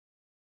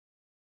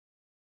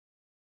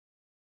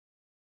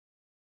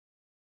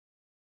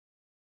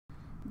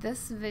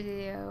This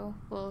video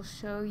will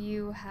show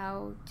you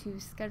how to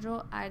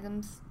schedule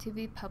items to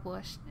be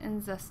published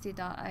in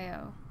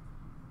Zesty.io.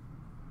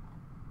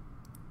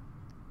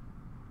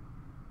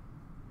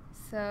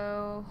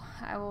 So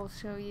I will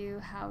show you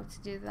how to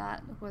do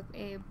that with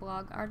a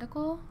blog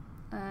article.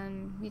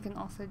 You can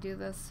also do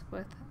this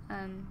with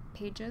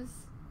pages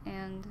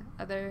and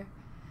other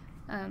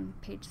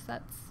page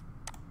sets.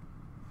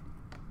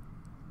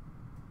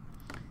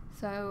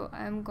 So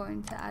I'm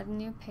going to add a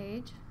new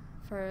page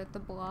for the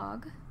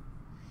blog,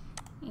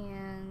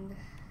 and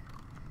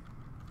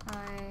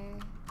I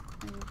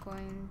am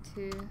going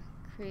to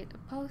create a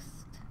post.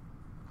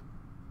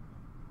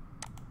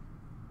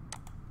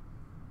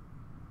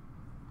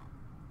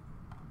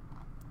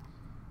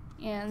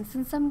 And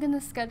since I'm going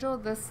to schedule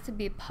this to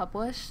be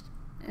published,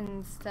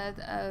 instead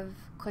of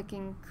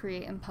clicking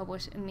create and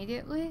publish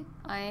immediately,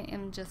 I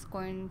am just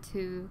going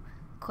to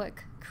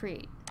click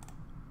create.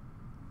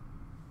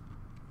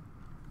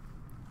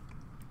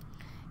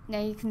 Now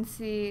you can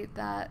see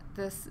that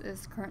this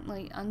is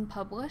currently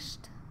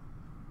unpublished.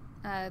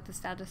 The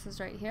status is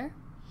right here.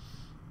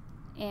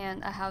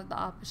 And I have the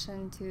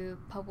option to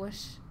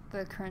publish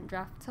the current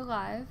draft to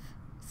live,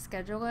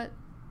 schedule it,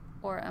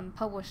 or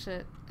unpublish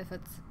it if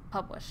it's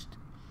published.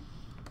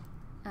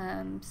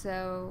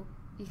 So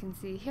you can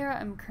see here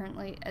I'm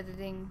currently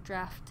editing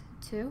draft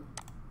 2.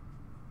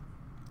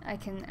 I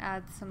can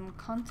add some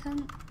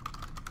content,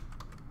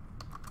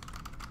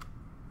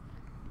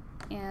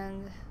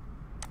 and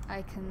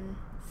I can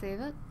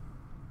save it.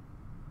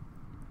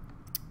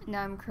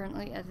 Now I'm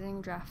currently editing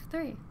draft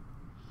 3.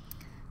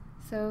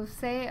 So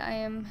say I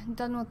am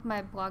done with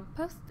my blog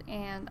post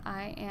and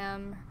I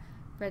am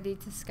ready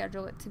to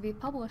schedule it to be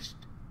published.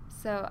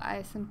 So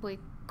I simply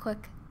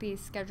click the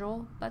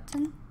schedule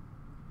button,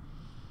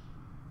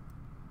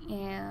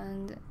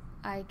 and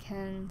I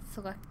can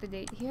select the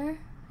date here.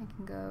 I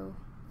can go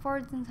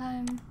forwards in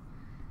time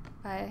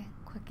by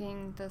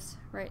clicking this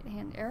right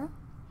hand arrow.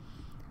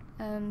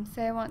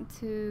 Say I want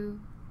to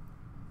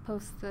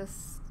post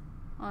this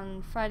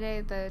on Friday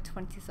the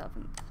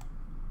 27th.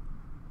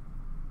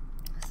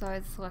 So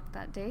I'd select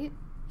that date.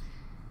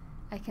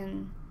 I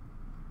can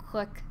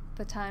click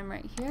the time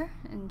right here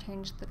and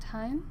change the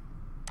time.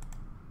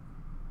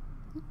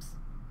 Oops.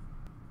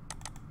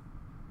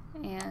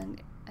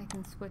 And I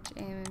can switch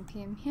AM and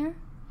PM here.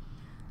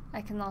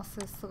 I can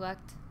also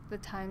select the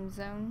time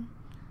zone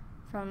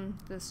from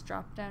this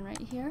drop down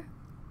right here.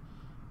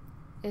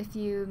 If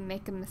you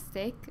make a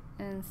mistake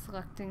in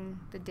selecting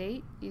the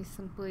date, you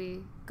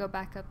simply go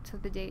back up to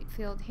the date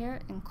field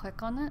here and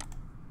click on it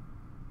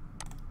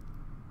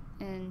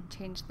and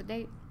change the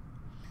date.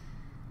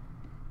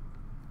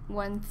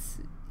 Once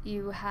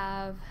you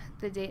have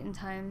the date and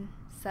time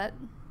set,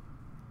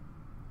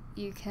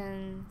 you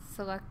can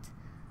select,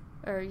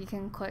 or you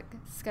can click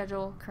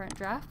schedule current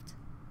draft.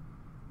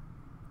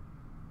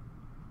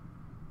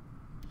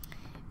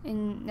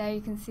 And now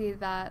you can see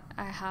that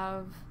I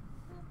have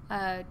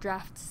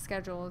draft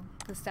scheduled.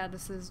 The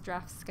status is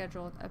draft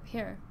scheduled up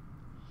here.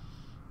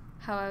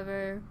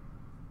 However,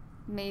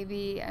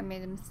 maybe I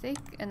made a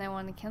mistake and I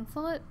want to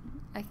cancel it.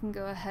 I can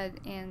go ahead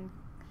and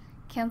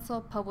cancel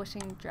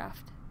publishing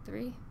draft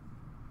 3.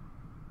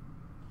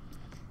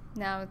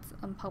 Now it's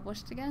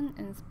unpublished again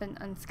and it's been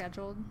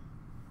unscheduled.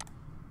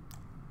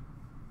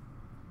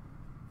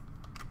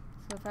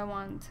 So if I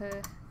want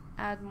to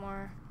add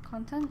more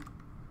content,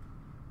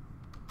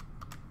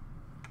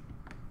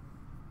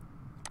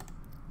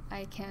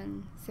 I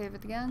can save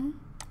it again,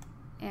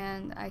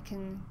 and I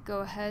can go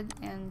ahead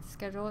and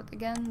schedule it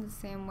again the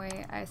same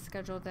way I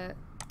scheduled it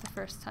the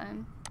first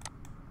time.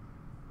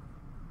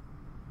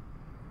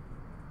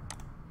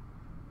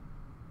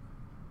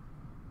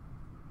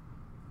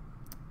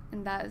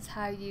 And that is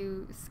how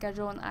you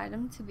schedule an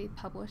item to be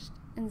published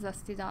in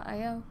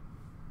Zesty.io.